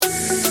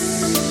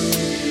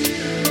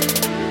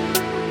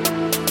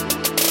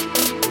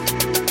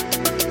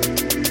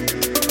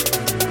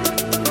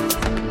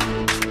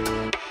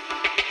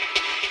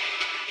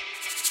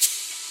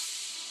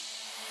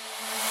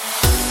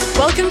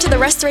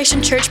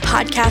Restoration Church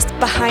podcast,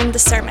 Behind the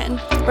Sermon,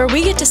 where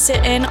we get to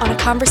sit in on a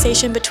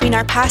conversation between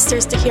our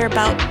pastors to hear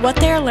about what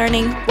they are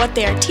learning, what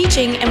they are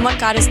teaching, and what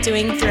God is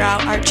doing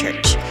throughout our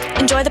church.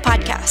 Enjoy the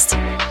podcast.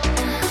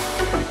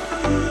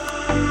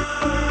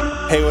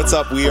 Hey, what's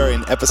up? We are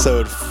in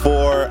episode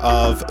 4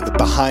 of the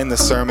Behind the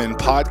Sermon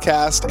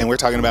podcast, and we're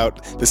talking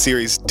about the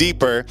series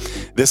Deeper.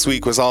 This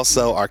week was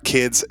also our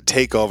kids'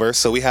 takeover,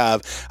 so we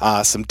have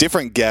some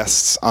different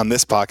guests on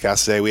this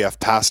podcast today. We have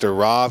Pastor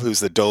Rob,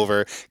 who's the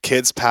Dover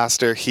kids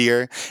pastor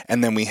here,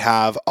 and then we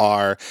have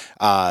our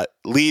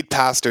lead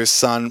pastor's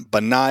son,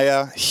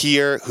 Benaiah,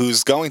 here,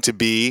 who's going to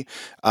be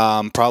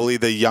probably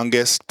the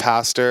youngest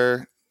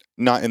pastor,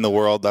 not in the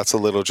world, that's a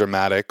little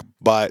dramatic,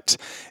 but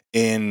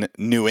in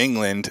New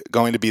England,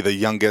 going to be the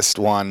youngest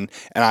one,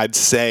 and I'd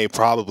say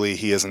probably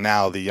he is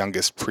now the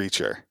youngest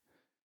preacher,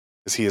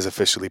 because he has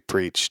officially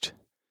preached.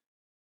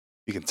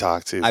 You can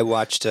talk to. I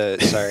watched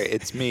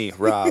it's me,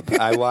 Rob.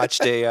 I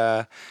watched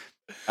a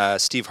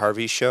Steve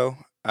Harvey show.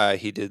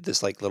 He did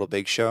this like Little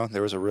Big Show.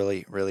 There was a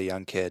really, really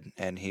young kid,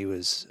 and he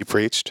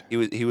preached?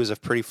 He was a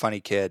pretty funny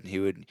kid. He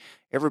would,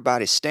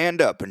 everybody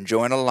stand up and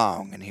join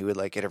along, and he would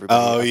like get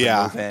everybody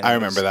up and move in. I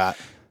remember that.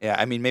 Yeah,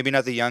 I mean, maybe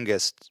not the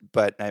youngest,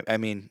 but I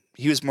mean,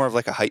 he was more of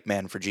like a hype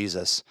man for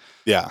Jesus.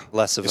 Yeah,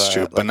 less of it's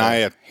true. Like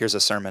Benaiah, here's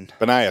a sermon.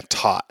 Benaiah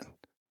taught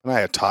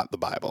the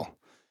Bible.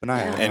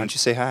 Benaiah, why don't you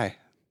say hi?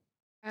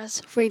 I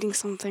was reading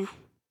something.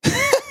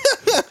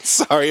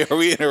 Sorry, are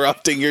we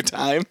interrupting your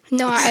time?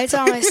 No, it's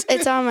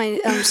on my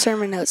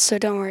sermon notes, so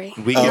don't worry.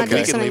 We can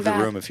leave the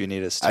room if you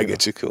need us to. I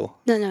get you, cool.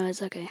 No,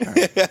 it's okay.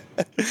 Right.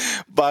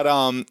 But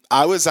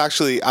I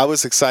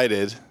was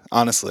excited,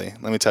 honestly.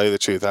 Let me tell you the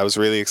truth. I was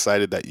really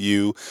excited that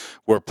you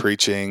were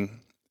preaching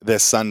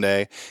this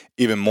Sunday,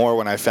 even more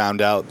when I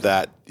found out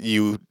that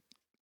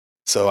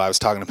so I was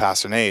talking to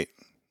Pastor Nate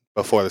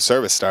before the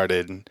service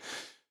started, and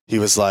he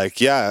was like,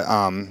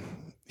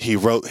 he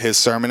wrote his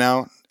sermon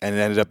out, and it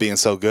ended up being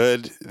so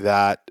good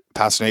that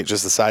Pastor Nate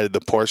just decided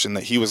the portion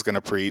that he was going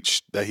to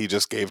preach that he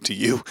just gave to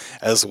you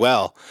as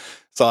well.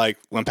 So like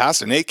when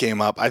Pastor Nate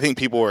came up, I think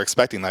people were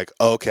expecting like,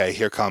 okay,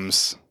 here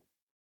comes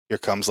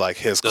like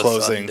his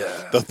closing,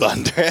 the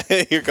thunder.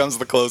 Here comes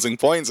the closing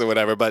points or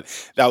whatever. But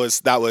that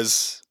was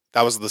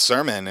the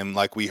sermon, and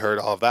like we heard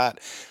all of that.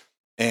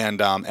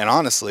 And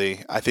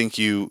honestly, I think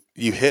you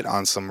hit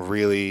on some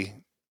really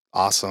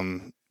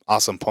awesome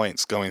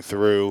points going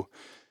through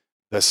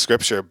the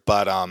scripture.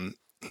 But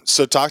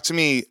so talk to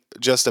me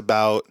just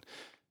about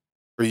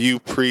for you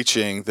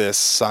preaching this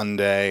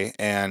Sunday,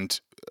 and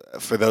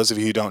for those of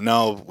you who don't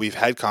know, we've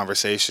had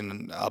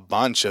conversation a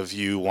bunch of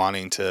you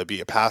wanting to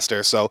be a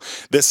pastor. So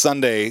this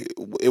Sunday,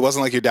 it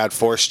wasn't like your dad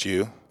forced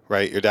you,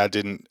 right? Your dad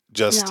didn't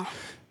just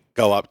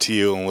go up to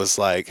you and was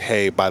like,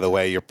 hey, by the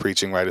way, you're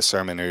preaching, write a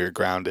sermon or you're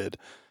grounded.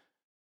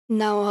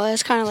 No, it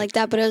was kind of like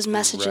that, but it was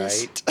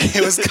messages. Right.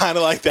 It was kind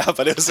of like that,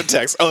 but it was a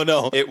text. Oh,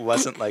 no. It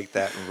wasn't like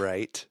that,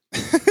 right?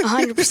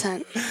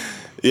 100%.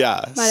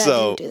 Yeah. My dad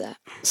didn't do that.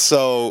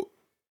 So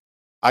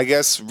I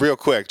guess real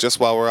quick, just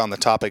while we're on the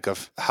topic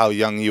of how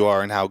young you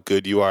are and how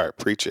good you are at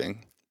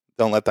preaching,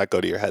 don't let that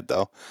go to your head,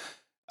 though.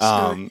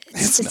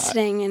 It's not.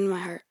 Staying in my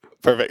heart.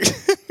 Perfect.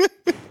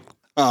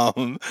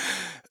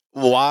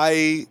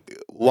 Why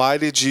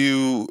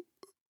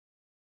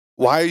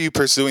are you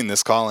pursuing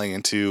this calling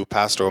into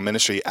pastoral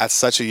ministry at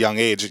such a young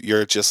age?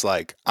 You're just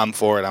like, I'm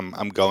for it.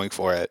 I'm going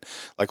for it.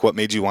 Like, what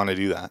made you want to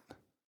do that?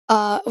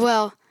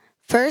 Well,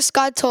 first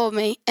God told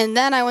me, and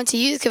then I went to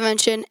youth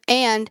convention,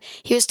 and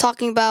he was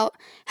talking about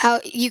how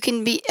you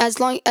can be as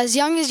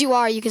young as you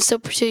are, you can still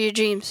pursue your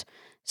dreams.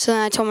 So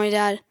then I told my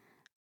dad,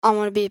 I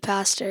want to be a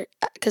pastor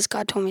because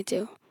God told me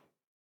to.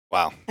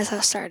 Wow. That's how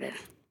it started.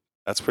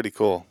 That's pretty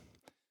cool.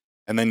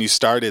 And then you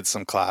started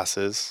some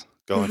classes.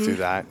 Going through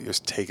that, you're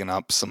taking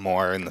up some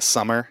more in the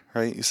summer,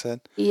 right? You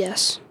said?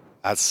 Yes.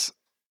 That's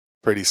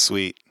pretty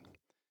sweet.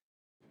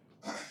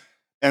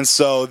 And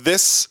so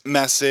this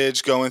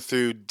message going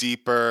through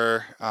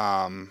deeper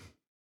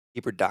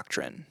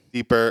doctrine,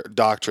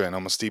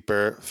 almost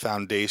deeper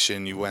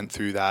foundation. You went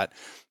through that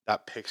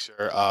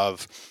picture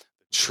of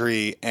the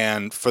tree,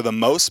 and for the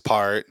most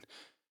part,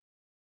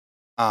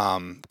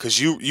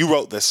 because you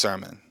wrote this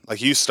sermon. Like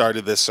you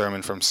started this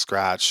sermon from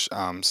scratch.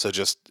 So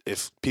just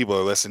if people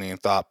are listening and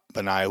thought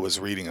Benaiah was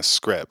reading a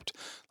script,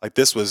 like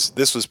this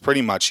was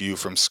pretty much you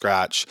from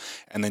scratch,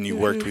 and then you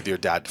worked with your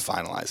dad to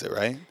finalize it,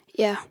 right?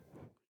 Yeah.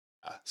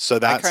 So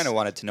I kind of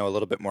wanted to know a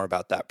little bit more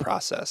about that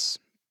process,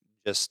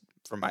 just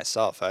for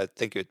myself. I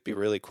think it'd be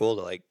really cool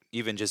to like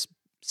even just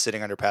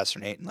sitting under Pastor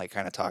Nate and like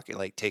kind of talking,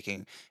 like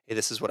taking, hey,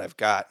 this is what I've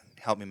got.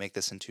 Help me make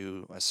this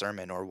into a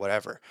sermon or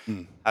whatever.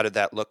 How did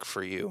that look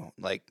for you?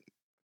 Like,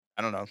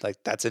 I don't know,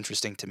 like that's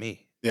interesting to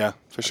me. Yeah,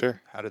 for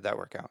sure. How did that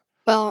work out?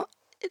 Well,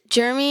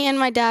 Jeremy and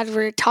my dad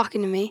were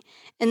talking to me,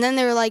 and then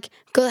they were like,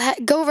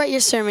 go write your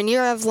sermon. You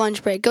have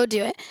lunch break. Go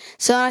do it.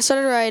 So I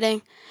started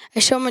writing. I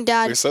showed my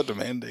dad. You're so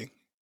demanding.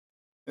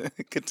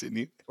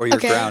 Continue. Or you're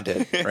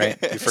grounded, right?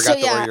 You forgot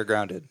or you're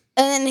grounded.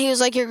 And then he was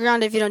like, you're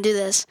grounded if you don't do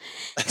this.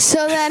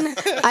 So then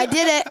I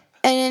did it,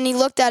 and then he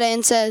looked at it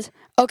and said,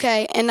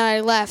 okay, and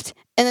I left.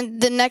 And then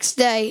the next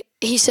day,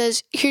 he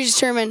says, here's your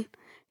sermon.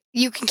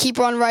 You can keep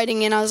on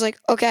writing. And I was like,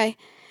 okay.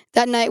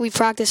 That night, we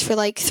practiced for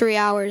like 3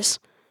 hours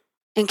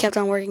and kept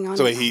on working on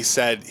So it. he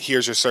said,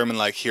 here's your sermon,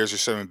 like, here's your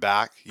sermon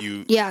back.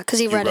 Yeah, because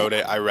he You read wrote it.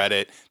 it. I read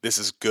it. This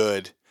is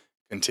good.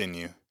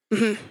 Continue.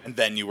 Mhm. And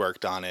then you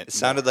worked on it. It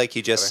sounded like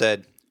he just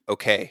said,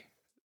 okay.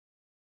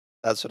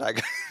 That's what I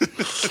got.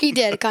 He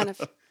did, kind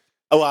of.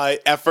 Oh,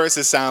 at first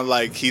it sounded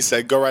like he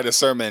said, go write a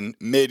sermon.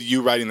 Mid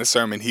you writing the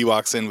sermon, he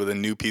walks in with a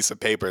new piece of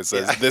paper and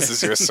says, Yeah. this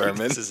is your sermon.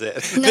 This is it.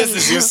 No, This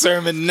is no. your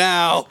sermon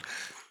now.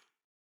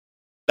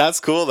 That's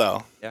cool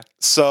though. Yeah.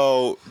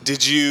 So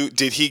did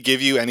he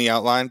give you any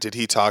outline? Did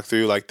he talk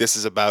through like this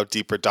is about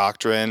deeper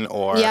doctrine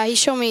or Yeah, he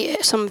showed me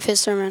some of his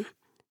sermon.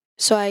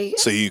 So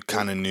you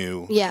kind of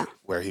knew yeah.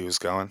 where he was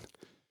going?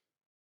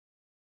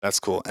 That's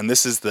cool. And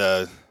this is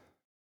the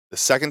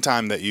second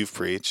time that you've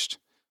preached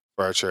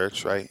for our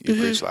church, right? You Mhm.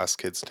 preached last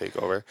Kids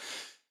Takeover,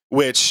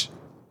 which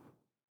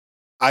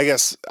I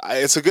guess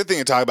it's a good thing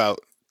to talk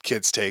about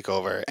Kids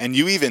Takeover. And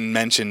you even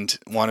mentioned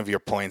one of your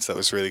points that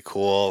was really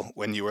cool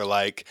when you were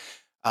like,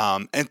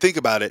 and think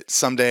about it,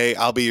 someday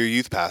I'll be your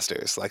youth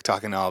pastors, like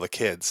talking to all the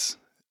kids.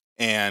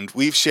 And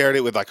we've shared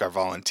it with like our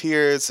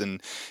volunteers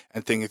and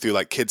thinking through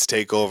like Kids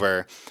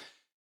Takeover.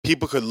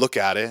 People could look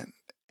at it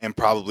and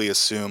probably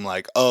assume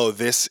like, oh,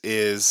 this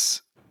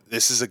is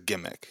a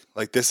gimmick.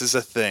 Like this is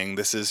a thing.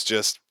 This is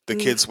just the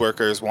kids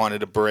workers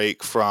wanted a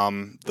break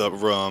from the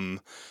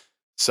room.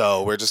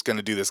 So we're just going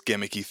to do this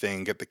gimmicky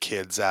thing, get the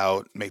kids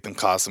out, make them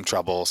cause some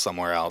trouble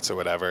somewhere else or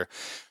whatever.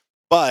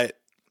 But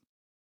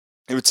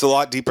it's a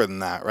lot deeper than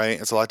that, right?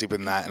 It's a lot deeper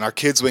than that. And our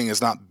kids wing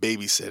is not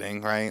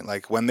babysitting, right?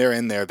 Like when they're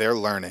in there, they're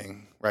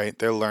learning, right?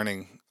 They're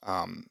learning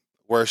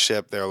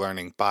worship, they're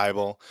learning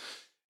Bible.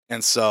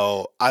 And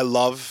so I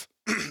love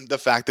the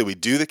fact that we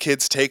do the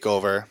Kids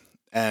Takeover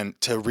and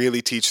to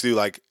really teach through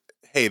like,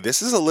 hey,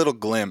 this is a little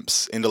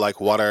glimpse into like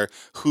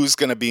who's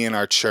going to be in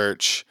our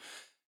church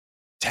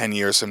 10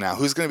 years from now,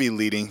 who's going to be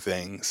leading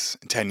things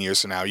 10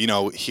 years from now. You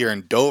know, here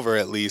in Dover,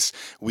 at least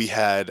we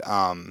had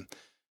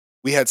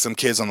some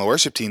kids on the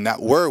worship team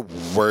that were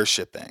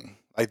worshiping.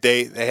 Like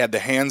they had the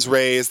hands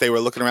raised, they were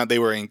looking around, they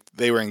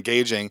were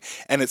engaging,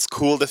 and it's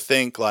cool to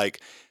think like,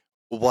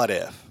 what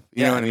if?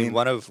 You know what I mean?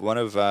 One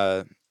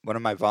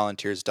of my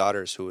volunteers'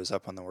 daughters who was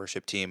up on the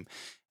worship team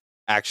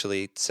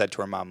actually said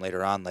to her mom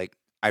later on, like,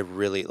 I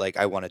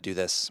want to do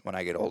this when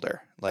I get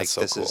older. Like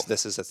That's so cool.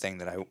 This is a thing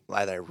that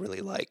I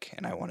really like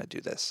and I want to do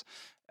this.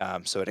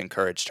 So it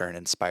encouraged her and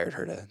inspired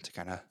her to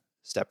kind of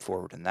step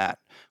forward in that,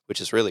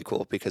 which is really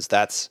cool because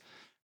that's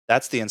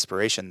the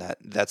inspiration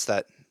that's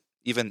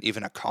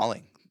even a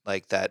calling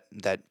like that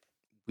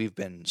we've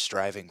been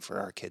striving for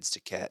our kids to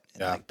get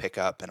and like pick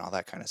up and all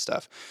that kind of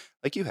stuff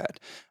like you had.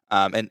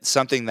 And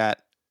something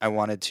that I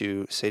wanted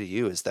to say to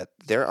you is that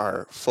there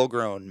are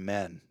full-grown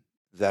men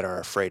that are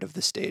afraid of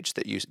the stage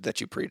that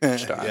you preached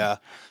on. Yeah.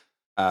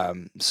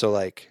 So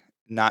like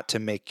not to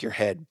make your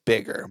head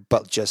bigger,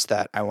 but just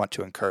that I want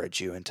to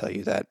encourage you and tell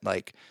you that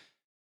like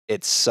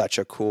it's such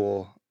a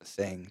cool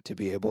thing to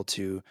be able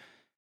to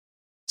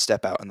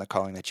step out in the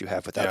calling that you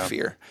have without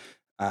fear.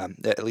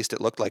 At least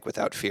it looked like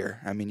without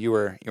fear. I mean, you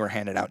were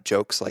handing out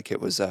jokes like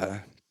it was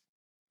a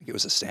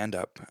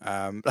stand-up.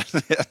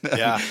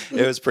 Yeah.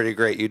 It was pretty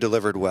great. You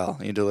delivered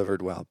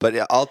well.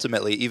 But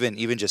ultimately,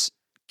 even just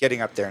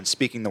getting up there and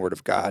speaking the word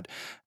of God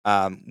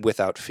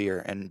without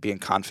fear and being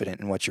confident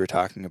in what you were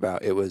talking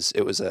about, it was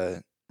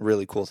a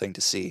really cool thing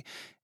to see.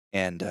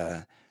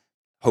 And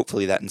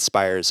hopefully that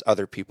inspires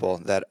other people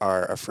that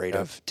are afraid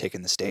of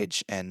taking the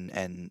stage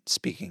and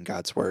speaking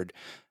God's word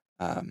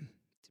to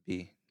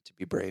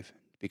be brave,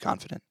 to be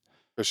confident.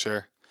 For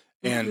sure.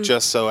 And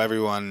just so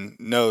everyone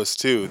knows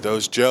too,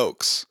 those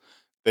jokes,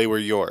 they were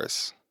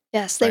yours.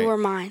 Yes, they Right. were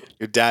mine.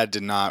 Your dad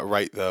did not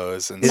write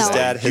those and His say,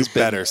 dad you has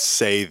been- better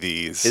say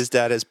these. His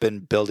dad has been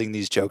building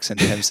these jokes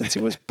into him since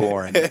he was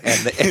born.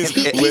 He's He's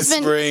been-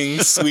 whispering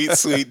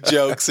sweet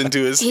jokes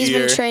into his He's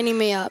ear. been training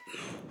me up.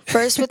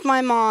 First with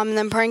my mom, and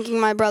then pranking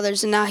my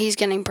brothers, and now he's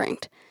getting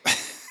pranked.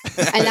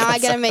 And now I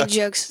gotta make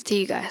jokes to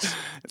you guys.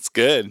 It's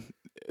good.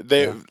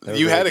 They were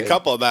You had very a good.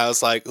 couple that I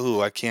was like,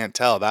 ooh, I can't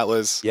tell. That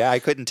was Yeah, I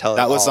couldn't tell.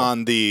 that at was all.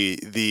 on the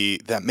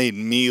that made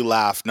me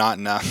laugh, not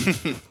in a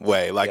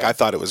way. Like Yeah. I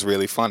thought it was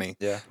really funny.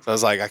 Yeah. So I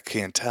was like, I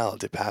can't tell.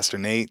 Did Pastor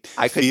Nate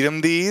I could- feed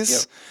him these?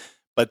 Yep.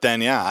 But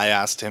then I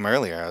asked him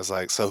earlier. I was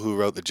like, so who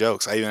wrote the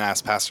jokes? I even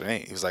asked Pastor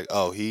Nate. He was like,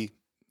 oh, he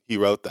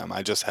wrote them.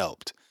 I just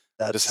helped.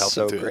 That's just help him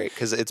so through it. great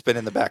because it's been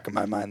in the back of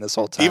my mind this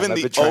whole time. Even I've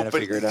the been trying to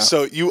figure it out.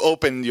 So you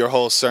opened your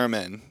whole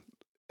sermon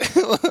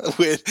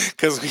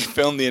because we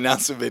filmed the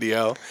announcement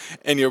video,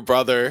 and your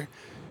brother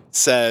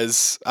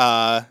says,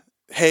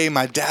 "Hey,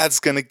 my dad's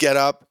gonna get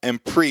up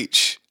and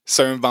preach."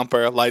 Sermon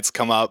bumper, lights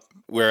come up.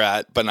 We're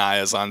at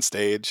Benaya's on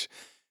stage,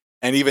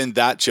 and even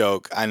that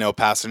joke, I know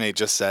Pastor Nate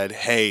just said,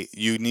 "Hey,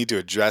 you need to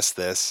address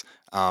this."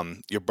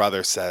 Your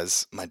brother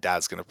says, "My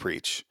dad's gonna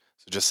preach,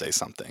 so just say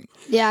something."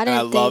 Yeah, I And I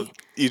didn't love think.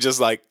 you just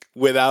like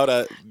without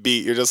a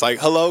beat, you're just like,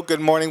 hello, good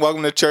morning,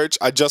 welcome to church.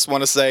 I just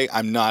want to say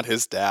I'm not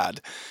his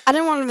dad. I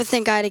didn't want him to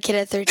think I had a kid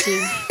at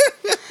 13.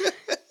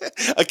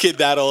 A kid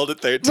that old at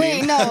 13?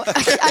 Wait, no.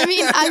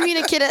 I mean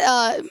a kid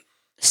at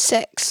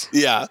 6.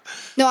 Yeah.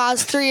 No, I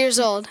was 3 years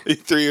old.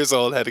 3 years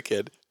old, had a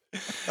kid.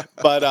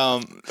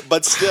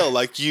 But still,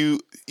 like you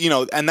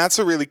know, and that's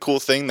a really cool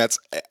thing.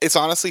 It's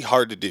honestly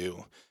hard to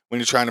do when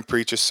you're trying to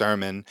preach a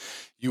sermon.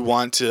 You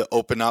want to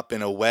open up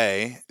in a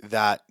way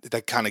that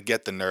kind of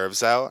get the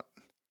nerves out.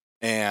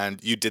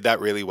 And you did that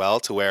really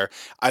well, to where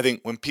I think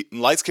when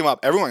lights came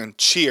up, everyone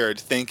cheered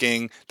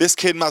thinking, this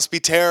kid must be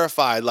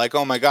terrified. Like,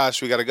 oh my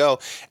gosh, we got to go.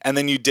 And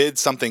then you did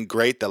something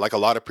great that like a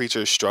lot of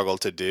preachers struggle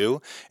to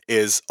do,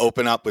 is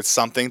open up with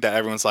something that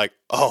everyone's like,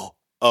 oh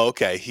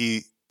okay,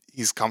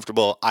 he's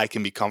comfortable. I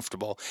can be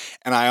comfortable.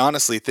 And I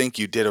honestly think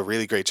you did a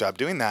really great job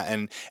doing that.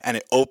 And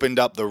it opened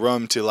up the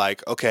room to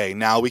like, okay,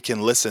 now we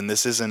can listen.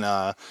 This isn't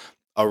a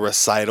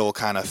recital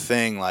kind of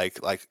thing. Like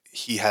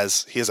he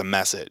has a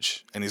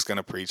message and he's going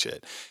to preach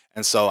it.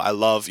 And so I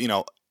love,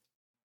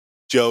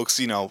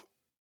 jokes,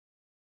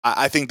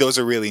 I think those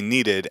are really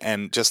needed.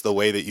 And just the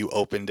way that you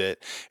opened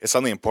it is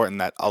something important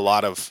that a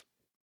lot of,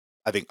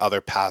 I think, other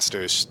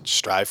pastors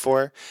strive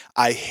for.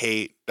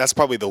 That's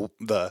probably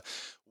the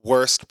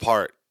worst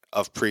part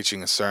of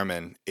preaching a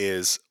sermon,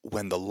 is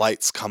when the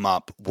lights come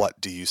up.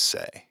 What do you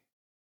say?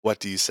 What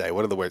do you say?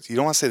 What are the words? You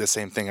don't want to say the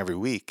same thing every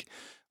week.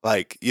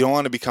 Like, you don't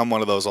want to become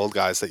one of those old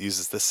guys that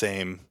uses the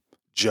same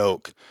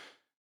joke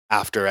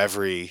after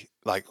every,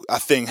 like, a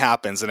thing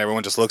happens and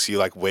everyone just looks at you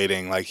like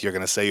waiting, like you're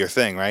going to say your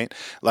thing, right?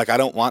 Like, I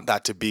don't want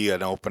that to be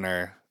an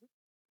opener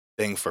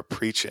thing for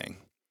preaching.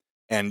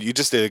 And you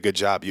just did a good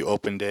job. You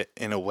opened it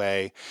in a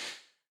way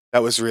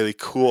that was really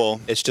cool.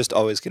 It's just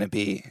always going to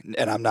be,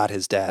 and I'm not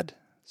his dad.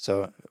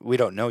 So we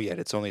don't know yet.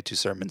 It's only 2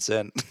 sermons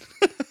in.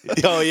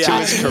 Oh, yeah. To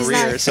his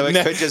career. So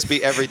it could just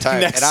be every time.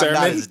 Next and I'm not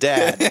sermon. his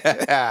dad.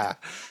 Yeah.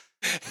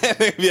 And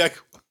they'd be like,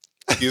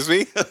 excuse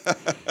me?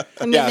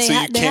 I mean, Yeah, they, so you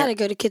they had can't- to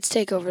go to Kids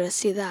Takeover to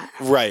see that.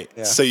 Right.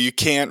 Yeah. So you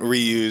can't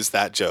reuse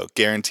that joke.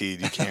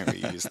 Guaranteed you can't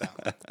reuse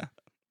that one.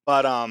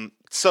 But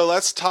so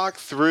let's talk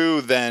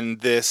through then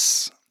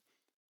this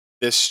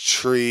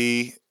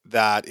tree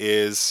that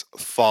is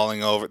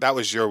falling over. That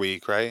was your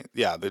week, right?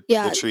 Yeah, the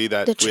tree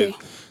that the tree.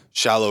 with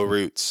shallow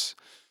roots.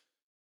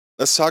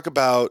 Let's talk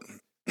about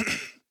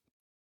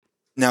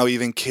now,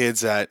 even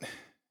kids at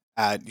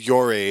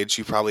your age,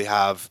 you probably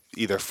have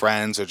either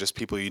friends or just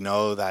people you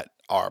know that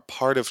are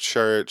part of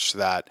church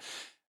that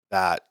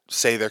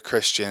say they're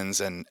Christians,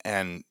 and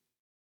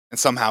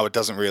somehow it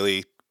doesn't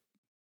really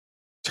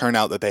turn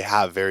out that they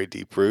have very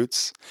deep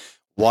roots.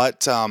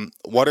 What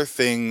are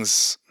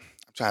things?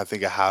 I'm trying to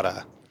think of how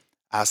to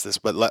ask this,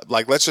 but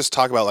let's just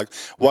talk about, like,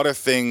 what are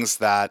things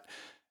that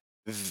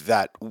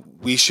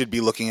we should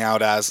be looking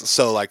out as.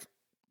 So, like,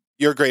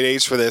 you're a great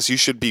age for this. You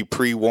should be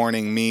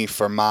pre-warning me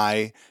for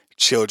my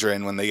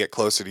children when they get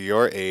closer to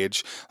your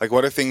age. Like,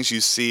 what are things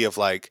you see of,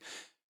 like,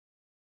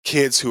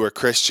 kids who are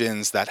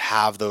Christians that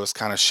have those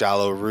kind of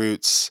shallow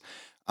roots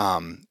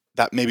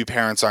that maybe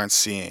parents aren't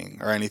seeing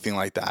or anything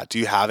like that? Do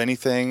you have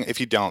anything? If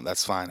you don't,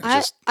 that's fine.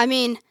 I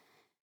mean,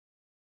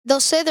 they'll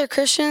say they're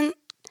Christian,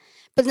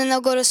 but then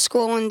they'll go to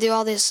school and do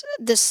all this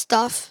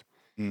stuff.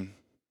 Mm.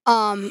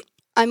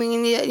 I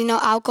mean,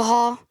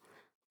 alcohol.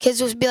 Kids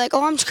will be like,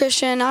 "Oh, I'm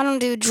Christian. I don't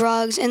do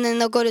drugs," and then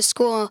they'll go to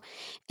school,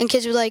 and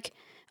kids will be like,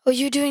 "Oh,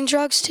 you're doing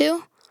drugs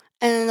too?"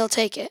 And then they'll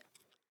take it.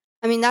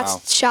 I mean, that's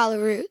Wow. shallow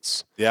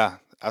roots. Yeah,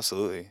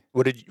 absolutely.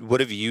 What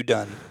have you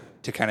done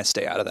to kind of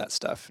stay out of that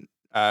stuff?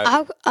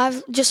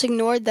 I've just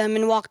ignored them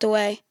and walked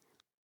away,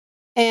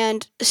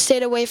 and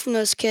stayed away from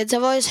those kids.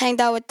 I've always hanged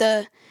out with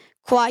the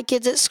quiet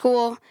kids at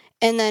school,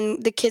 and then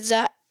the kids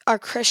that are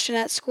Christian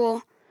at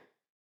school.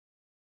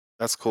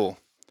 That's cool.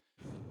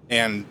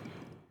 And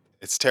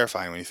it's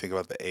terrifying when you think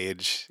about the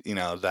age,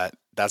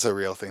 that's a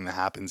real thing that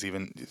happens.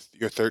 Even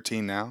you're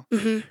 13 now.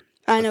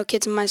 I know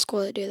kids in my school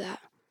that do that.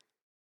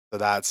 So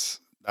that's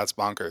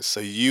bonkers. So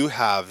you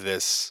have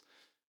this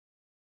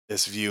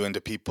view into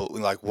people,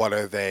 like, what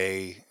are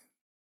they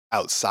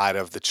outside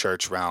of the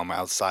church realm,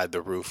 outside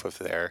the roof of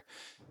their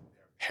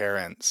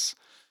parents?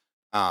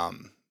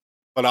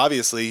 But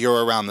obviously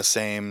you're around the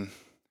same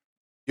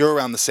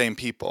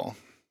people,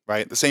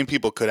 right? The same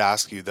people could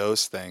ask you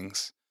those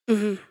things.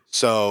 Mm-hmm.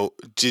 So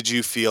did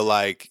you feel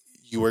like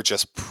you were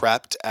just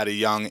prepped at a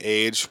young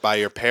age by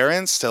your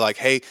parents to, like,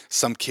 hey,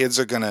 some kids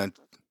are going to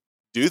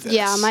do this?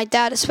 Yeah, my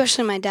dad,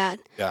 especially my dad.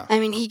 Yeah. I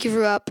mean, he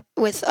grew up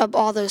with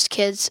all those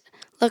kids.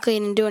 Luckily, he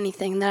didn't do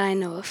anything that I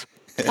know of.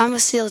 I'm a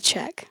seal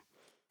check.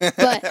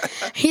 But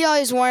he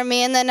always warned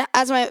me. And then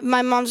as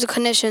my mom's a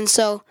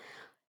clinician,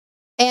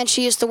 and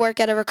she used to work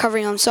at a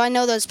recovery home. So I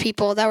know those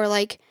people that were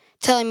like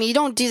telling me, you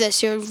don't do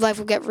this, your life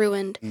will get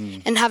ruined.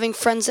 Mm, And having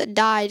friends that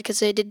died because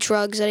they did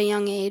drugs at a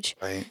young age.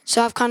 right.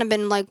 So I've kind of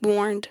been like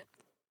warned.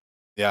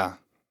 Yeah.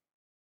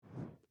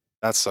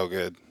 That's so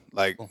good.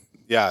 Like, Cool.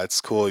 yeah,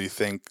 it's cool. You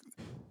think,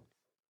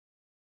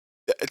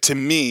 to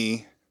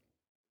me,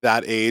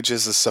 that age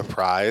is a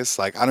surprise.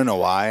 Like, I don't know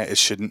why it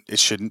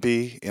shouldn't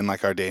be in,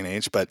 like, our day and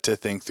age, but to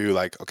think through,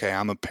 like, okay,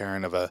 I'm a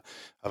parent of a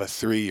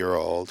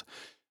 3-year-old.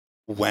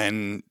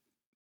 When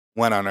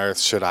when on earth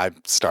should I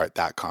start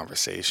that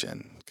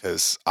conversation?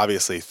 Because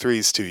obviously 3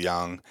 is too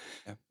young,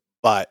 Yeah.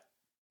 but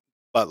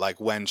like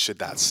when should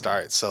that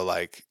start? So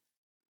like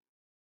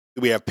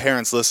we have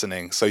parents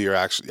listening, so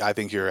I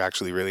think you're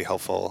actually really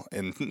helpful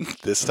in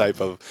this type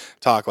of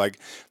talk. Like,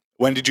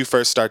 when did you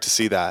first start to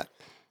see that?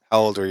 How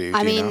old were you?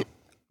 I Do you mean, know?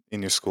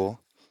 In your school?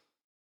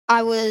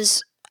 I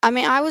was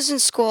in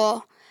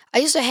school. I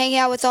used to hang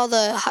out with all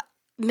the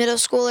middle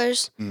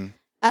schoolers Mm.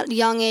 at a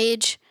young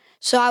age,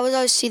 so I would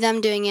always see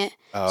them doing it.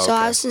 Oh, So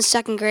I okay. was in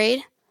 2nd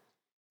grade,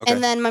 Okay.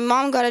 and then my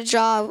mom got a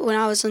job when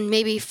I was in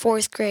maybe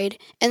 4th grade,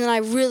 and then I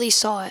really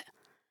saw it,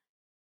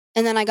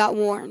 and then I got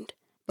warned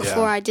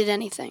before Yeah. I did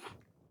anything.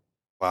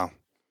 Wow.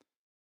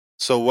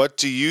 So what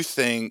do you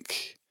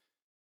think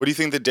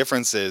the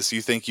difference is?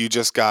 You think you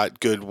just got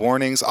good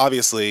warnings?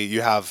 Obviously,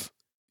 you have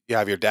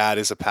your dad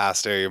who's a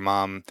pastor, your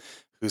mom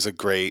who's a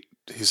great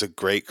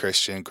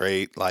Christian,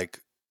 great like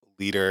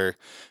leader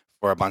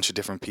for a bunch of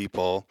different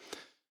people.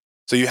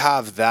 So you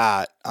have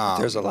that.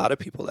 There's a lot of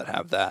people that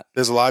have that.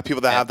 There's a lot of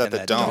people that have that and that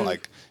that don't. don't.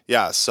 Like,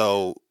 yeah.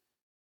 So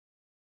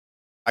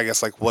I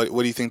guess like what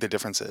do you think the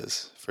difference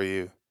is for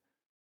you?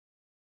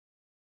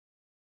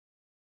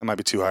 That might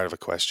be too hard of a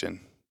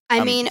question.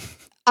 I mean,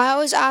 I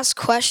always ask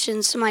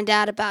questions to my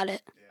dad about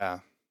it. Yeah.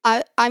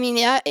 I mean,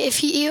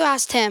 if you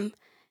asked him,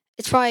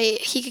 it's probably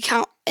he could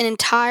count it'd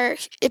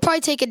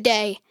probably take a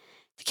day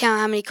to count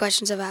how many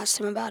questions I've asked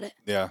him about it.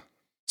 Yeah.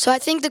 So I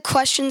think the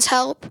questions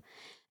help,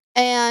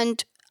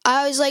 and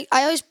I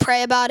always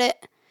pray about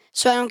it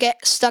so I don't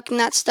get stuck in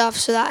that stuff.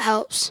 So that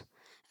helps.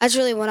 That's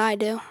really what I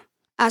do: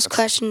 ask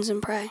questions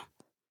and pray.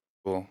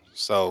 Cool.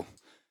 So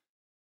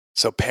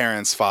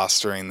parents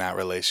fostering that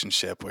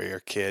relationship where your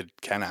kid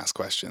can ask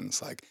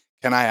questions like,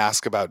 can I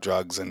ask about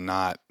drugs and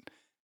not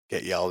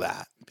get yelled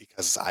at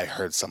because I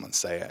heard someone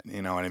say it?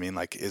 You know what I mean?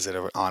 Like, is it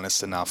an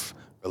honest enough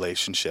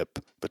relationship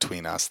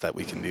between us that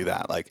we can do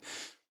that? Like,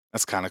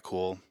 that's kind of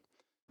cool.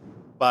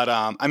 But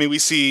I mean, we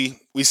see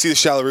the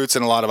shallow roots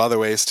in a lot of other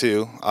ways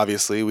too.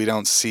 Obviously, we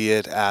don't see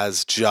it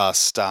as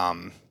just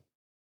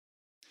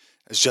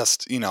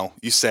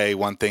you say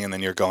one thing and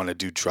then you're going to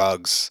do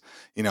drugs.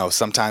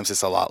 Sometimes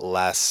it's a lot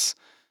less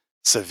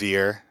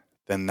severe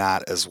than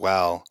that as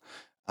well.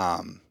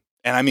 And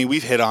I mean,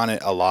 we've hit on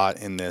it a lot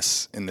in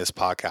this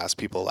podcast.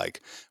 People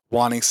like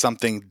wanting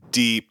something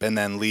deep and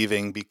then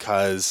leaving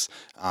because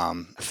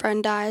A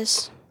friend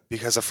dies.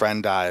 a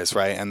friend dies,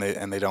 right? And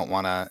they don't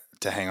want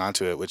to hang on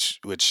to it,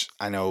 which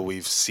I know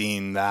we've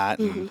seen that,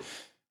 and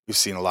we've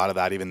seen a lot of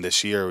that even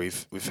this year.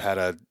 We've had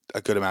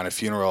a good amount of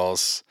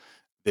funerals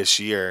this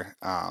year,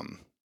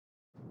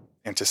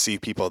 and to see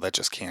people that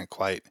just can't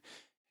quite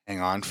hang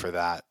on for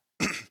that.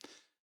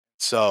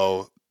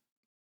 So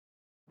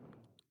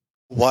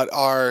what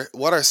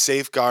are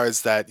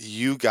safeguards that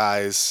you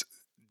guys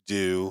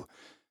do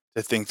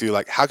to think through,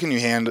 like, how can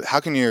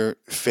your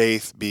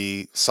faith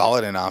be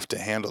solid enough to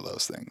handle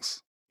those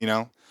things?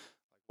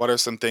 What are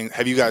some things,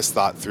 have you guys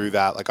thought through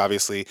that? Like,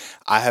 obviously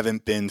I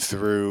haven't been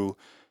through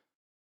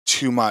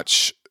too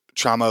much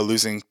trauma,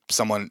 losing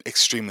someone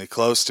extremely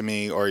close to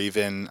me or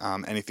even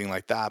anything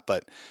like that.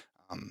 But,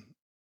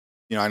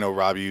 I know,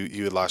 Rob,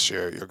 you had lost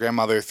your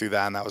grandmother through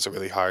that, and that was a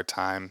really hard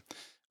time.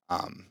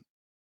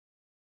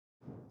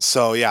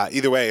 So yeah,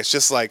 either way, it's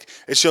just like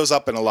it shows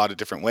up in a lot of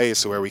different ways.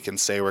 So where we can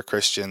say we're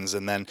Christians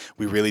and then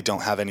we really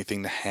don't have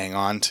anything to hang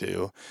on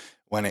to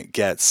when it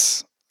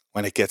gets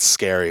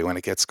scary, when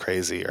it gets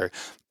crazy,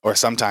 or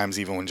sometimes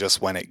even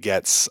when it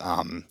gets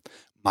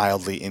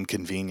mildly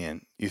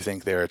inconvenient. You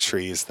think there are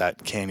trees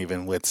that can't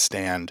even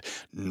withstand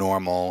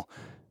normal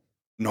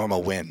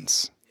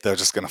winds. They're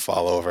just going to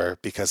fall over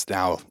because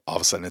now all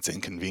of a sudden it's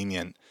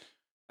inconvenient.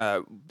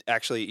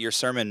 Actually, your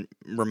sermon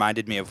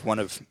reminded me of one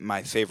of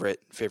my favorite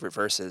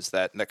verses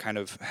that kind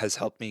of has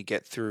helped me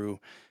get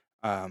through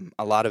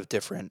a lot of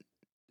different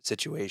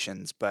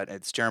situations. But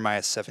it's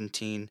Jeremiah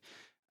 17,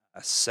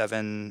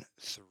 7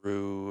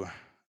 through,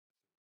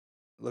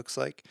 looks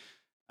like.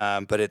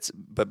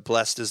 But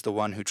blessed is the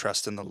one who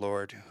trusts in the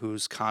Lord,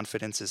 whose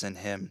confidence is in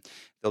him.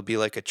 They'll be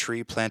like a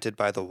tree planted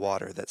by the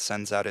water that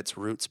sends out its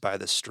roots by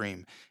the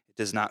stream. It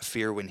does not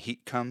fear when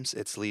heat comes.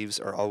 Its leaves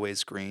are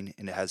always green,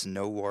 and it has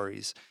no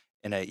worries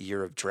in a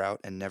year of drought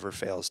and never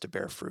fails to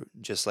bear fruit.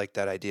 Just like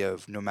that idea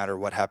of no matter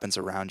what happens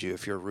around you,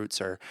 if your roots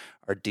are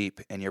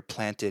deep and you're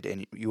planted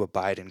and you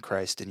abide in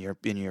Christ and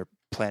you're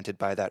planted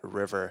by that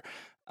river,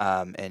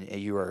 and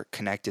you are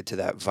connected to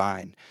that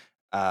vine,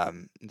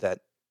 that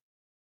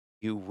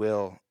you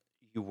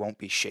won't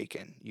be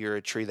shaken. You're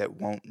a tree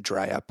that won't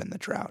dry up in the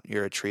drought.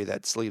 You're a tree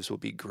that's leaves will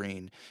be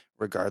green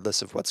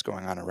regardless of what's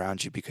going on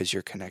around you because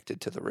you're connected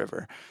to the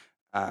river.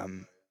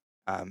 And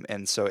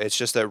so it's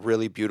just a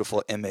really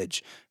beautiful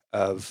image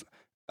of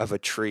a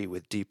tree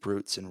with deep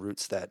roots and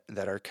roots that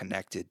are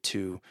connected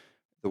to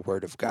the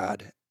Word of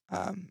God.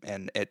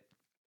 And it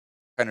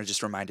kind of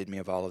just reminded me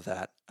of all of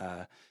that.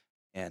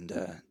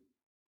 And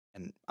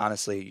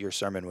honestly, your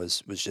sermon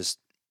was just,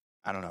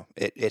 I don't know,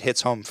 it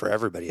hits home for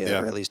everybody,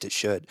 Yeah. or at least it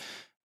should.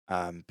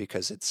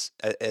 because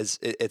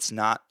it's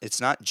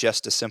not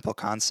just a simple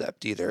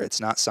concept either. It's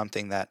not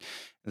something that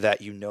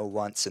you know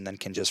once and then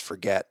can just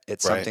forget.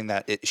 It's Right. something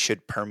that it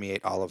should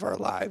permeate all of our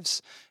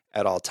lives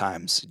at all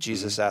times.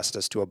 Jesus asked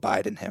us to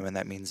abide in Him, and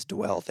that means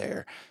dwell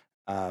there,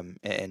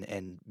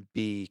 and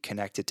be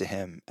connected to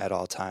Him at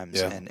all times.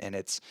 Yeah.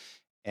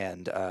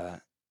 And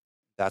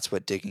that's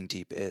what digging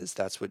deep is.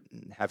 That's what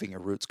having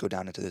your roots go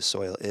down into the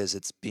soil is.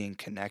 It's being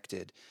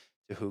connected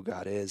to who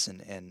God is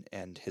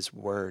and His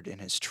Word and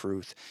His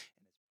truth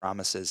and His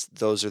promises.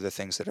 Those are the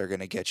things that are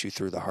going to get you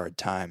through the hard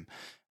time.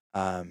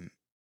 And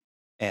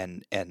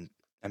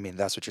I mean,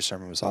 that's what your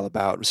sermon was all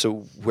about. So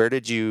where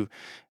did you?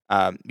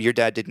 Your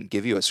dad didn't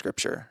give you a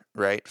scripture,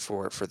 right?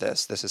 For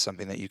this, this is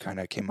something that you kind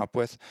of came up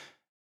with,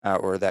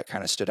 or that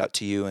kind of stood out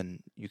to you,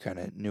 and you kind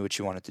of knew what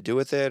you wanted to do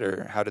with it,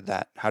 or how did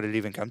it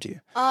even come to you?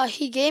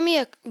 He gave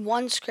me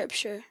one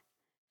scripture.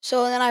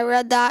 So then I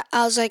read that.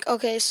 I was like,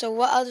 okay, so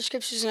what other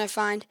scriptures can I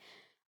find?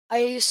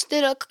 I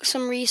did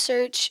some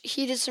research.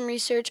 He did some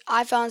research.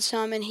 I found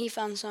some, and he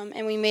found some,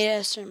 and we made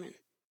it a sermon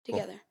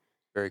together.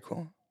 Very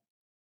cool.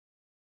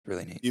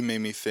 Really neat. You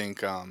made me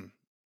think.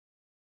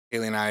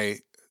 Haley and I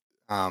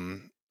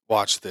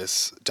watched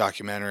this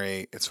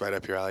documentary. It's right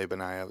up your alley,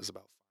 Benaiah. It was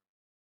about,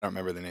 I don't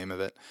remember the name of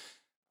it,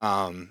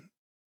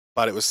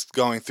 but it was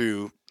going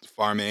through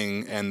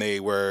farming, and they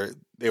were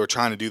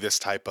trying to do this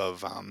type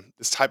of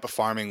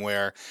farming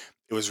where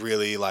it was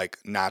really like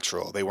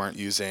natural. They weren't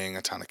using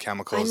a ton of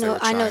chemicals.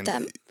 I know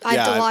them.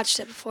 I've watched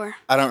it before.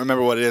 I don't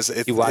remember what it is.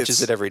 He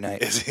watches it every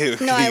night.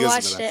 No, I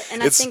watched it,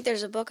 and I think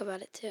there's a book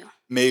about it too.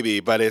 Maybe,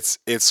 but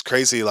it's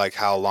crazy like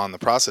how long the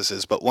process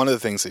is. But one of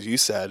the things that you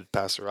said,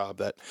 Pastor Rob,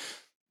 that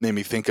made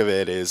me think of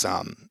it is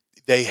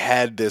they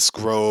had this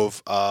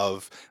grove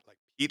of like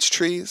peach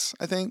trees,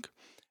 I think,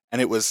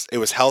 and it was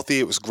healthy.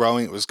 It was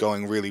growing. It was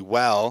going really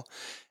well,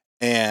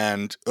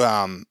 and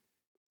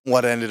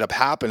what ended up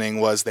happening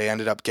was they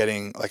ended up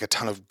getting like a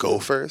ton of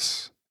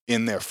gophers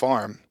in their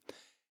farm,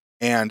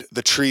 and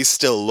the trees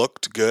still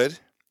looked good.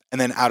 And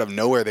then out of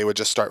nowhere, they would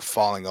just start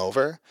falling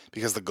over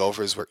because the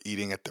gophers were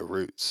eating at the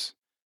roots.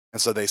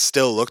 And so they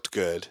still looked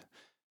good,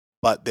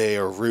 but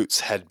their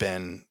roots had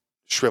been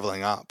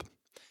shriveling up.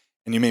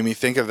 And you made me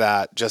think of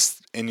that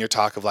just in your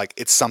talk of like,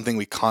 it's something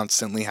we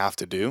constantly have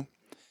to do.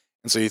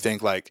 And so you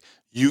think like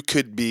you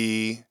could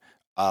be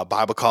a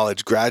Bible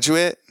college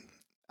graduate,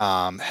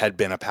 had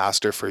been a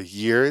pastor for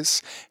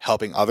years,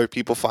 helping other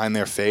people find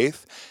their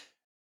faith.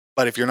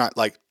 But if you're not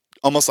like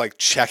almost like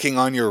checking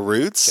on your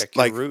roots,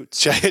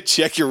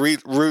 check your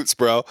roots,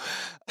 bro.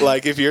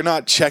 Like if you're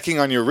not checking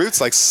on your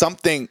roots, like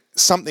something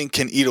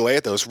can eat away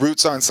at those.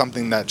 Roots aren't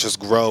something that just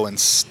grow and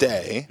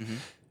stay. Mm-hmm.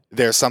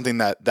 There's something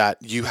that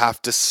you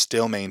have to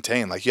still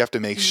maintain. Like you have to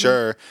make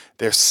sure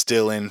they're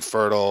still in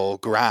fertile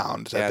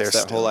ground. Yeah, it's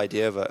that whole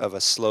idea of a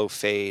slow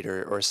fade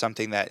or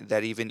something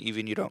that even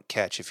you don't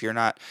catch. If you're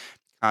not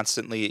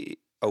constantly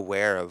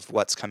aware of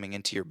what's coming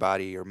into your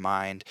body, your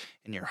mind,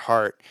 and your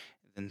heart,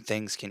 then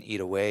things can eat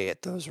away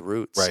at those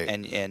roots. Right.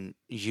 And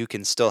you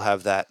can still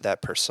have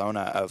that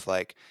persona of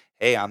like,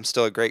 hey, I'm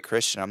still a great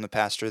Christian. I'm the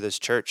pastor of this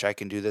church. I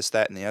can do this,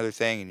 that, and the other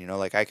thing. And,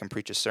 like I can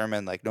preach a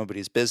sermon like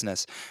nobody's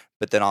business.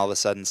 But then all of a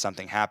sudden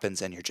something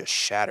happens and you're just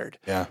shattered.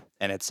 Yeah.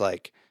 And it's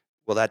like,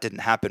 well, that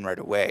didn't happen right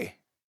away.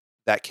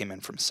 That came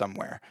in from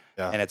somewhere.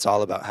 Yeah. And it's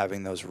all about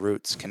having those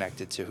roots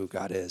connected to who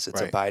God is.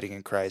 It's abiding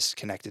in Christ,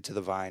 connected to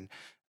the vine.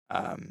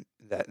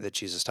 That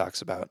Jesus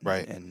talks about,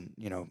 right? And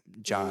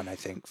John, I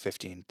think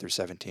 15 through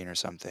 17 or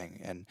something,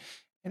 and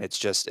it's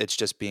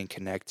just being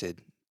connected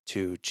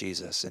to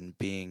Jesus and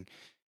being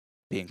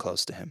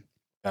close to Him.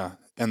 Yeah,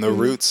 and the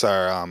roots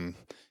are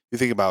you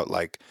think about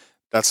like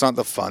that's not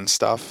the fun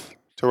stuff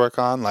to work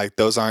on. Like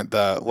those aren't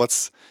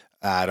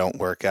I don't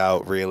work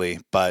out really,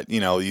 but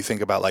you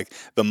think about like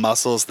the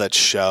muscles that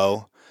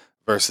show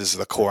versus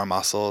the core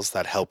muscles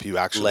that help you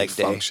actually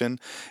function.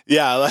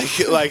 Yeah,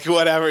 like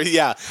whatever.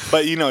 Yeah,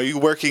 but you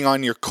working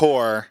on your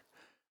core,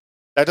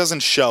 that doesn't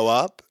show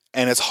up,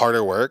 and it's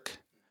harder work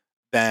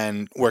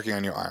than working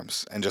on your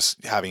arms and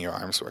just having your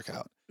arms work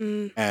out.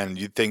 And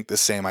you'd think the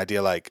same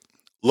idea, like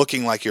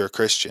looking like you're a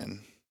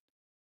Christian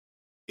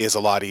is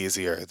a lot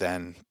easier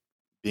than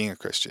being a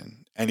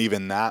Christian. And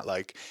even that,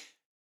 like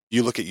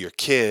you look at your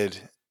kid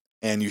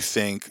and you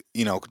think,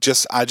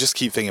 I just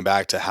keep thinking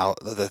back to how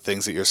the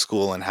things at your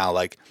school and how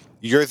like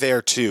you're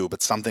there too,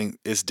 but something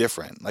is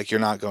different. Like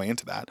you're not going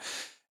into that.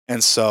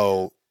 And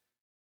so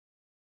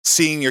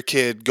seeing your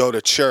kid go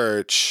to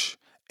church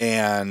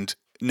and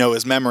know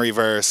his memory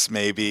verse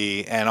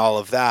maybe and all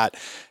of that,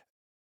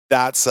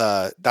 that's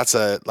a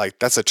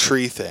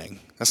tree thing.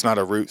 That's not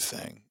a root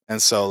thing.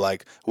 And so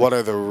like, what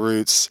are the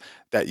roots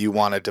that you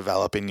want to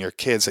develop in your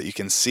kids that you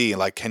can see?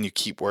 Like, can you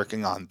keep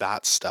working on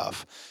that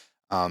stuff?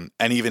 And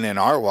even in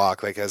our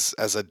walk, like as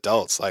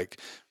adults, like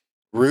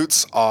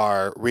roots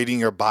are reading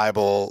your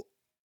Bible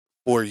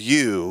for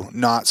you,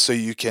 not so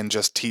you can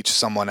just teach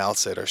someone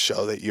else it or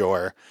show that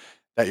you're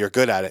that you're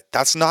good at it.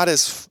 That's not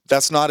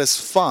as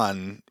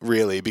fun,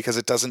 really, because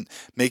it doesn't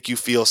make you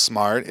feel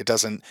smart. It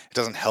doesn't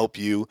help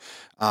you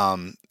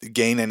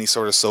gain any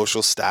sort of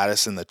social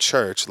status in the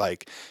church.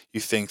 Like, you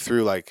think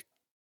through, like,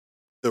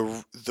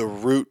 the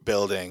root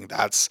building,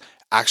 that's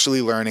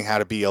actually learning how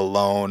to be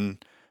alone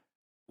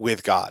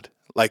with God.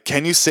 Like,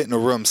 can you sit in a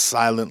room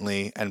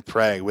silently and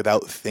pray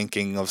without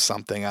thinking of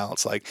something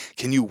else? Like,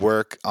 can you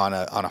work on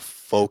a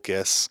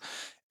focus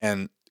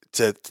and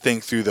to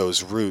think through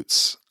those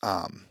roots?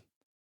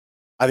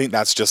 I think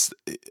that's just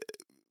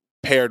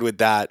paired with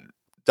that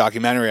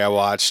documentary I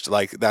watched.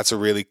 Like, that's a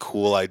really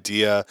cool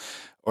idea,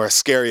 or a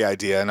scary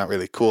idea. Not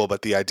really cool,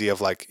 but the idea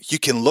of, like, you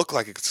can look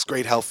like it's a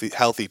great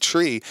healthy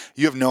tree.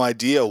 You have no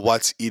idea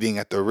what's eating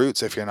at the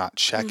roots if you're not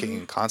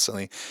checking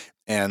constantly.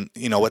 And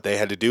what they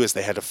had to do is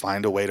they had to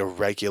find a way to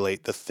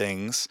regulate the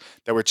things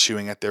that were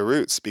chewing at their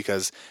roots,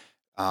 because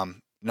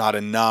not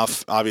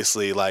enough,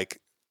 obviously, like,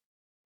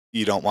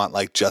 you don't want,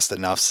 like, just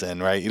enough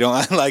sin, right? You don't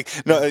want, like,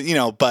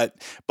 no, but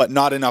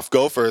not enough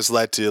gophers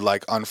led to,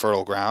 like,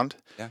 unfertile ground.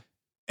 Yeah.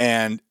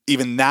 And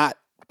even that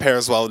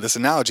pairs well with this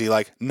analogy,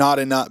 like, not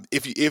enough.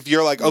 If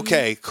you're like,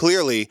 okay,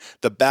 clearly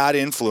the bad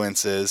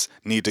influences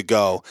need to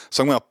go,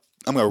 so I'm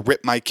gonna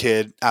rip my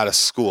kid out of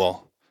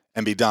school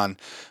and be done.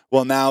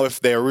 Well, now if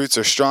their roots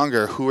are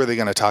stronger, who are they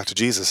going to talk to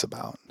Jesus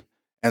about?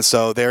 And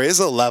so there is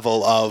a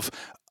level of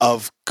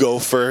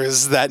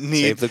gophers that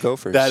need Save the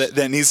gophers.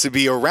 that needs to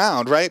be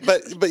around, right?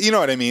 But you know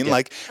what I mean? Yeah.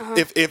 Like,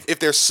 if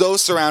they're so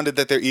surrounded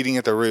that they're eating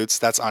at the roots,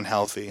 that's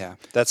unhealthy. Yeah,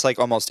 that's like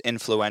almost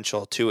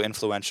too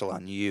influential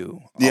on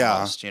you.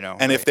 Almost, And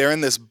right? if they're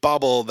in this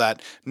bubble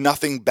that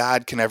nothing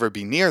bad can ever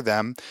be near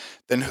them,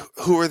 then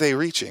who are they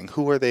reaching?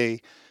 Who are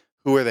they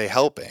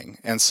helping?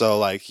 And so,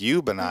 like,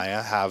 you,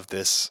 Benaiah, have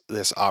this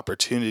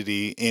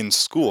opportunity in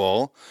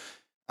school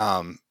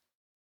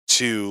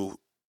to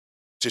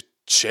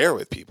share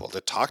with people, to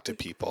talk to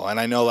people. And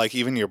I know, like,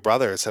 even your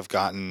brothers have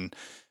gotten,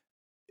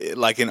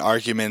 like, in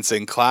arguments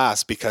in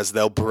class because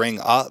they'll bring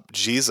up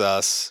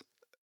Jesus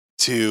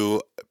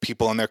to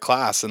people in their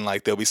class, and,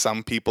 like, there'll be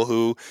some people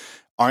who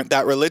aren't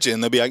that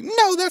religion. They'll be like,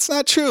 no, that's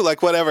not true,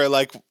 like, whatever,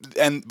 like,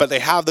 but they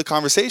have the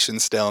conversation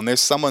still, and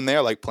there's someone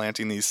there, like,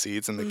 planting these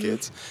seeds in the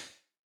kids.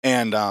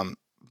 And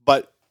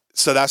but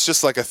so that's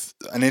just, like,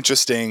 an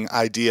interesting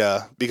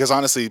idea, because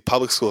honestly,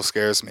 public school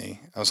scares me.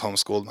 I was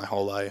homeschooled my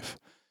whole life.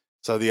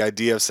 So the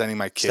idea of sending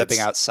my kids...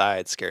 Stepping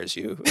outside scares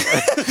you.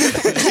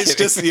 It's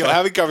just,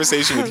 having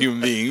conversation with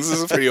human beings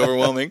is pretty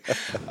overwhelming.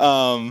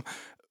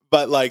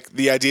 But, like,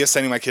 the idea of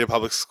sending my kid to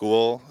public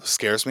school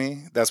scares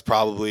me. That's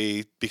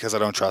probably because I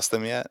don't trust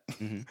them yet.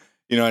 Mhm.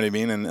 You know what I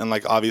mean? And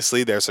like,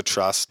 obviously there's a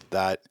trust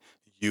that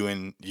you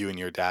and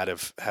your dad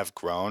have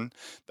grown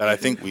that I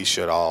think we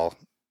should all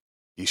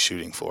be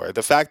shooting for.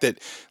 The fact that,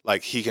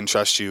 like, he can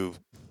trust you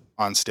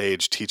on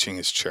stage teaching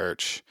his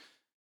church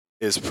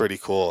is pretty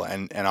cool.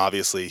 And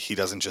obviously he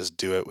doesn't just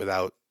do it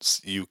without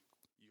you're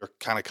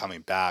kind of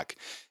coming back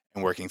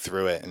and working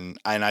through it. And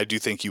I do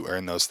think you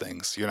earn those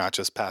things. You're not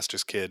just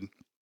pastor's kid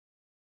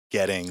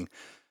getting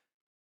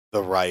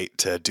the right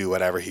to do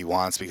whatever he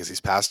wants because he's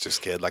pastor's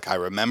kid. Like, I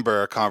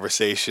remember a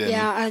conversation.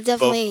 Yeah, I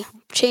definitely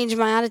changed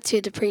my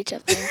attitude to preach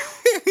up there.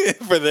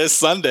 For this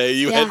Sunday,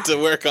 you had to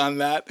work on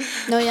that.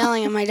 No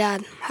yelling at my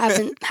dad.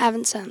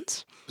 Haven't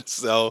since.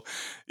 So,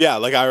 yeah,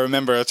 like, I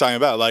remember talking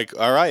about, like,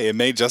 all right, it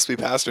may just be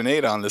Pastor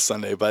Nate on this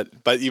Sunday, but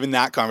even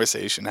that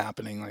conversation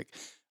happening, like,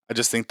 I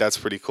just think that's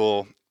pretty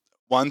cool.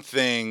 One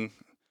thing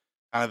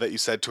kind of that you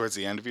said towards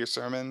the end of your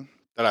sermon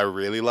that I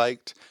really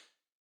liked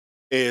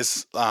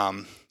is,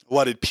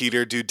 what did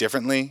Peter do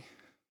differently?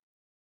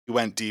 He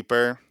went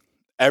deeper.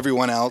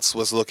 Everyone else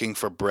was looking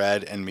for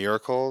bread and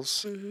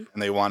miracles, and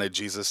they wanted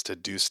Jesus to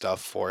do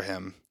stuff for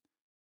him.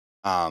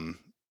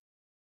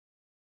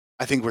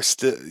 I think we're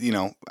still,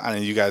 I don't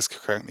know, you guys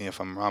could correct me if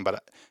I'm wrong, but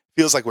it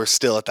feels like we're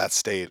still at that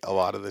state a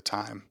lot of the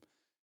time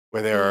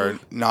where there are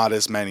not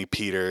as many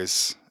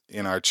Peters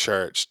in our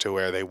church to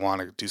where they want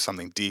to do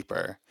something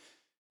deeper.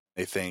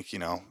 They think,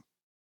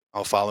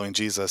 following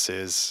Jesus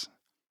that's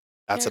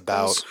miracles.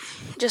 about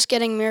just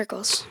getting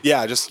miracles.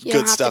 Yeah, just You good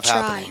don't have stuff to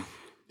try. happening.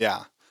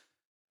 Yeah.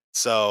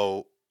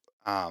 So,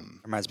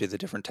 Reminds me of the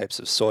different types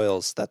of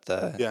soils that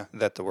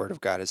the Word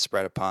of God is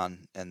spread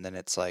upon, and then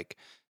it's like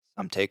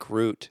some take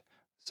root,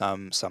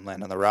 some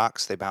land on the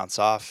rocks, they bounce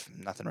off,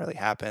 nothing really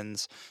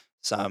happens.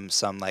 Some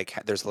like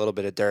there's a little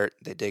bit of dirt,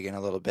 they dig in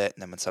a little bit,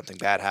 and then when something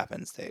bad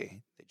happens,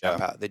 they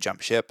jump out, they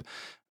jump ship.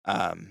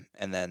 And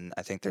then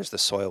I think there's the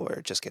soil where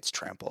it just gets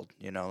trampled.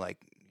 Like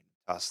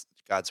toss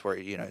God's word.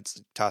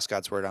 It's toss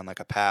God's word on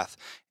like a path,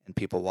 and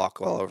people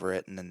walk all over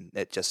it, and then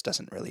it just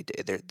doesn't really.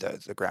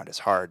 The ground is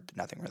hard,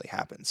 nothing really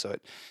happens. So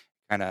it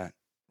kind of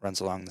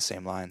runs along the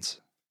same lines.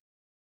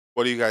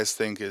 what do you guys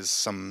think is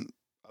some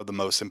of the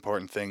most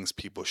important things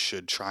people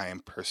should try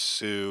and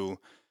pursue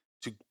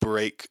to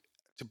break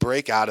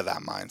out of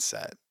that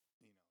mindset?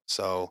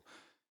 So,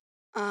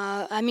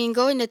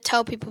 Going to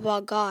tell people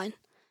about God.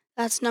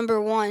 That's number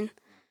one.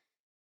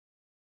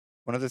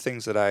 One of the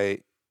things that I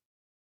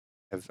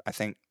have, I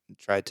think,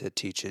 tried to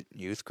teach at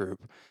youth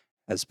group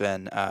has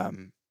been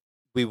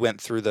we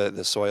went through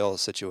the soil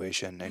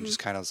situation and just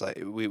kind of was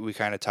like, we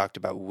kind of talked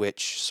about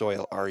which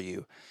soil are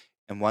you.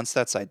 And once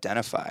that's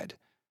identified,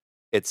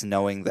 it's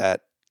knowing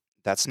that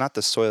that's not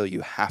the soil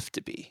you have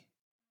to be.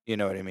 You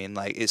know what I mean?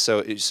 Like, so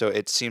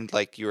it seemed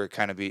like you were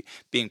kind of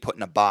being put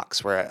in a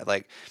box where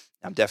like,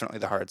 I'm definitely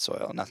the hard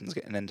soil. Nothing's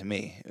getting into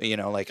me, you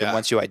know, like, and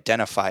once you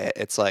identify it,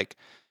 it's like,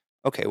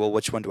 okay, well,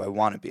 which one do I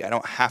want to be? I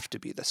don't have to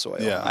be the soil.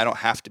 Yeah. I don't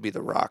have to be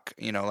the rock,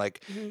 you know,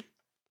 like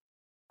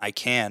I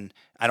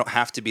don't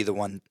have to be the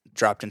one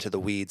dropped into the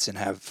weeds and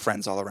have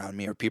friends all around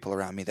me or people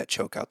around me that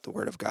choke out the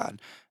word of God.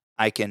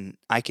 I can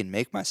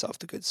make myself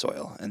the good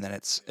soil. And then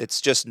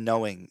it's just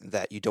knowing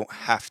that you don't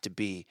have to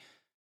be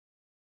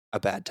a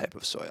bad type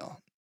of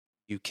soil.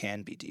 You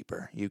can be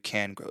deeper. You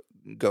can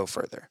go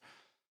further.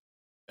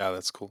 Yeah,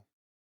 that's cool.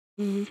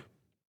 Mm-hmm.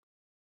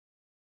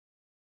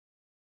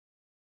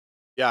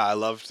 Yeah, I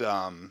loved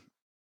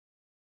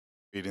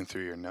reading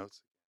through your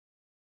notes.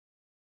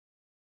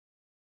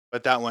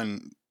 But that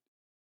one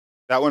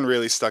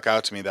really stuck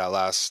out to me, that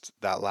last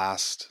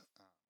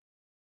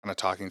kind of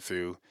talking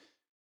through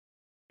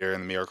here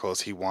in the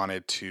miracles. He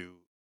wanted to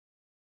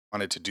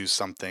do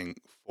something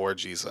for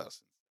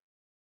Jesus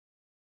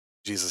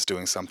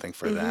doing something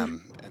for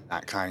them, and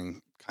that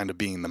kind of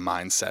being the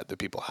mindset that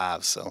people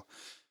have. So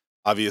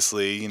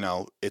obviously, you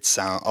know, it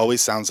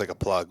always sounds like a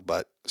plug,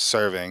 but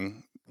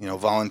serving, you know,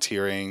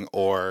 volunteering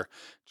or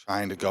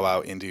trying to go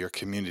out into your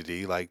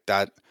community, like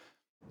that,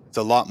 it's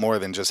a lot more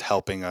than just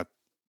helping a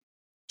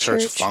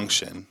church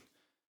function.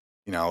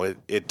 You know,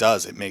 it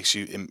does. It makes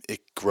you,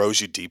 it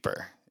grows you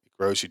deeper. It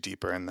grows you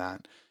deeper in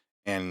that.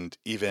 And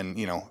even,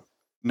 you know,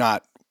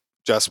 not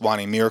just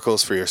wanting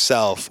miracles for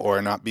yourself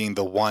or not being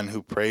the one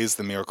who prays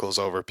the miracles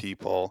over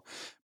people,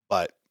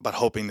 but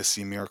hoping to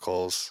see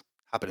miracles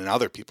happen in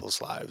other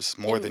people's lives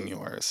more than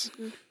yours.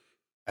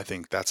 I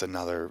think that's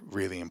another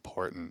really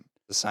important.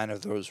 The sign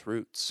of those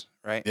roots,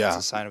 right? Yeah. It's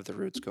a sign of the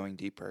roots going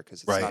deeper,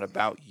 because it's not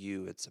about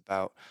you. It's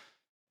about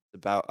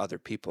other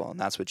people. And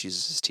that's what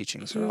Jesus'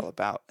 teachings are all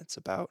about. It's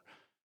about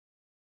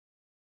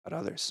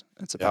others.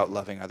 It's about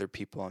loving other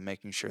people and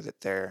making sure that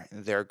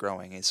they're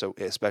growing. And so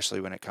especially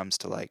when it comes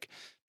to like,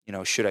 you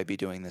know, should I be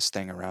doing this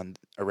thing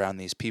around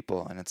these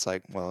people? And it's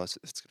like, well, it's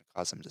going to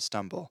cause them to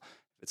stumble.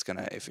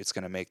 If it's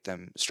gonna make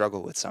them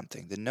struggle with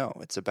something, then no.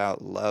 It's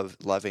about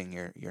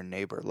loving your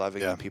neighbor,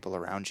 loving the people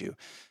around you,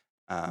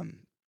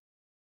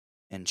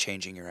 and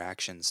changing your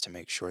actions to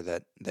make sure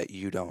that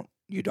you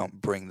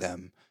don't bring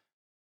them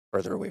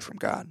further away from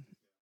God.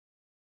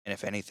 And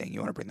if anything, you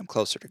want to bring them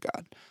closer to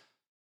God.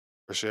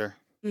 For sure.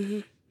 Mm-hmm.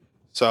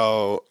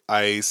 So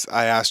I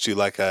asked you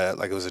like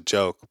it was a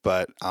joke,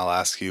 but I'll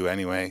ask you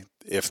anyway.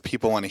 If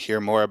people want to hear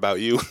more about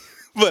you,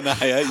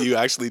 Benaiah, you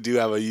actually do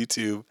have a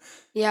YouTube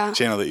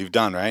channel that you've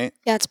done, right?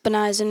 Yeah, it's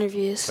Benaiah's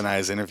Interviews.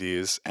 Benaiah's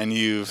Interviews. And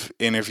you've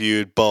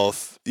interviewed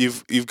both.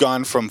 You've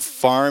gone from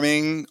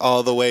farming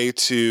all the way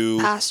to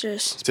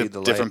pastors, to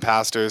different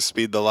pastors,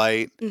 Speed the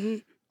Light,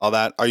 all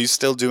that. Are you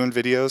still doing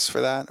videos for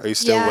that? Are you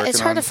still working on it? Yeah, it's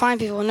hard to find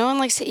people. No one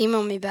likes to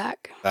email me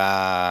back.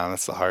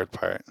 That's the hard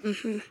part.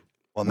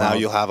 Well, now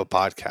you'll have a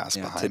podcast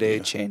behind today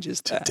you.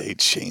 Today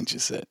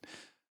changes it.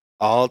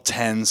 All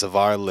tens of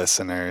our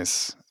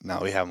listeners. No,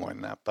 we have more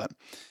than that. But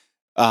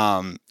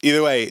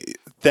either way,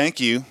 thank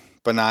you,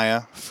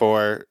 Benaiah,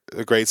 for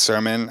a great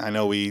sermon. I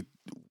know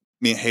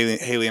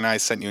Haley and I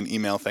sent you an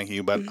email thanking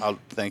you, but I'll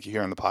thank you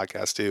here on the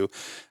podcast too.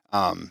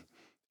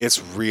 It's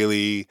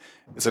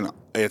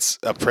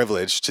a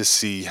privilege to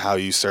see how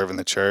you serve in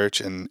the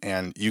church,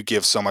 and you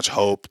give so much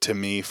hope to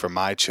me for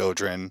my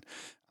children,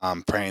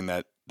 praying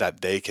that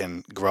they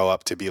can grow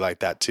up to be like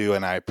that too.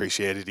 And I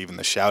appreciated even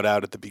the shout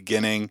out at the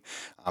beginning,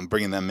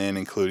 bringing them in,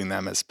 including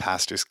them as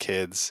pastors'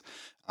 kids.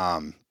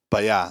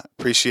 But yeah,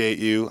 appreciate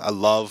you. I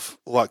love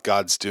what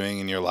God's doing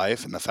in your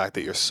life and the fact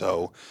that you're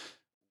so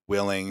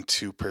willing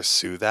to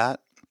pursue that.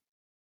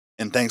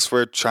 And thanks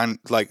for trying,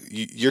 like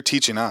you're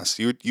teaching us.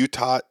 You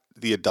taught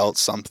the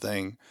adults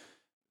something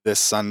this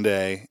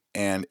Sunday.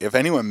 And if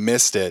anyone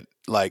missed it,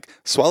 like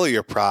swallow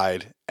your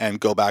pride and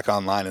go back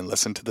online and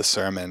listen to the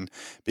sermon,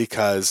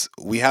 because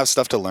we have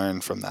stuff to learn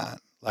from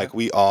that. Like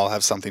we all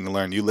have something to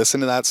learn. You listen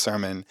to that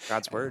sermon,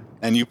 God's word,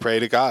 and you pray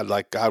to God,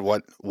 like, God,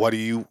 what do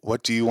you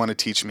want to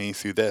teach me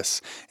through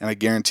this? And I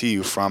guarantee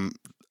you, from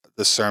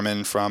the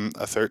sermon from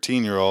a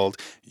 13-year-old,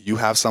 you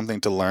have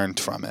something to learn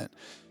from it.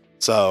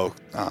 So,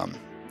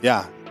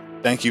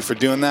 thank you for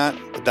doing that.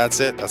 But that's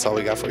it. That's all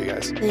we got for you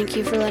guys. Thank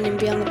you for letting me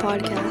be on the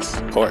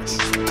podcast. Of course.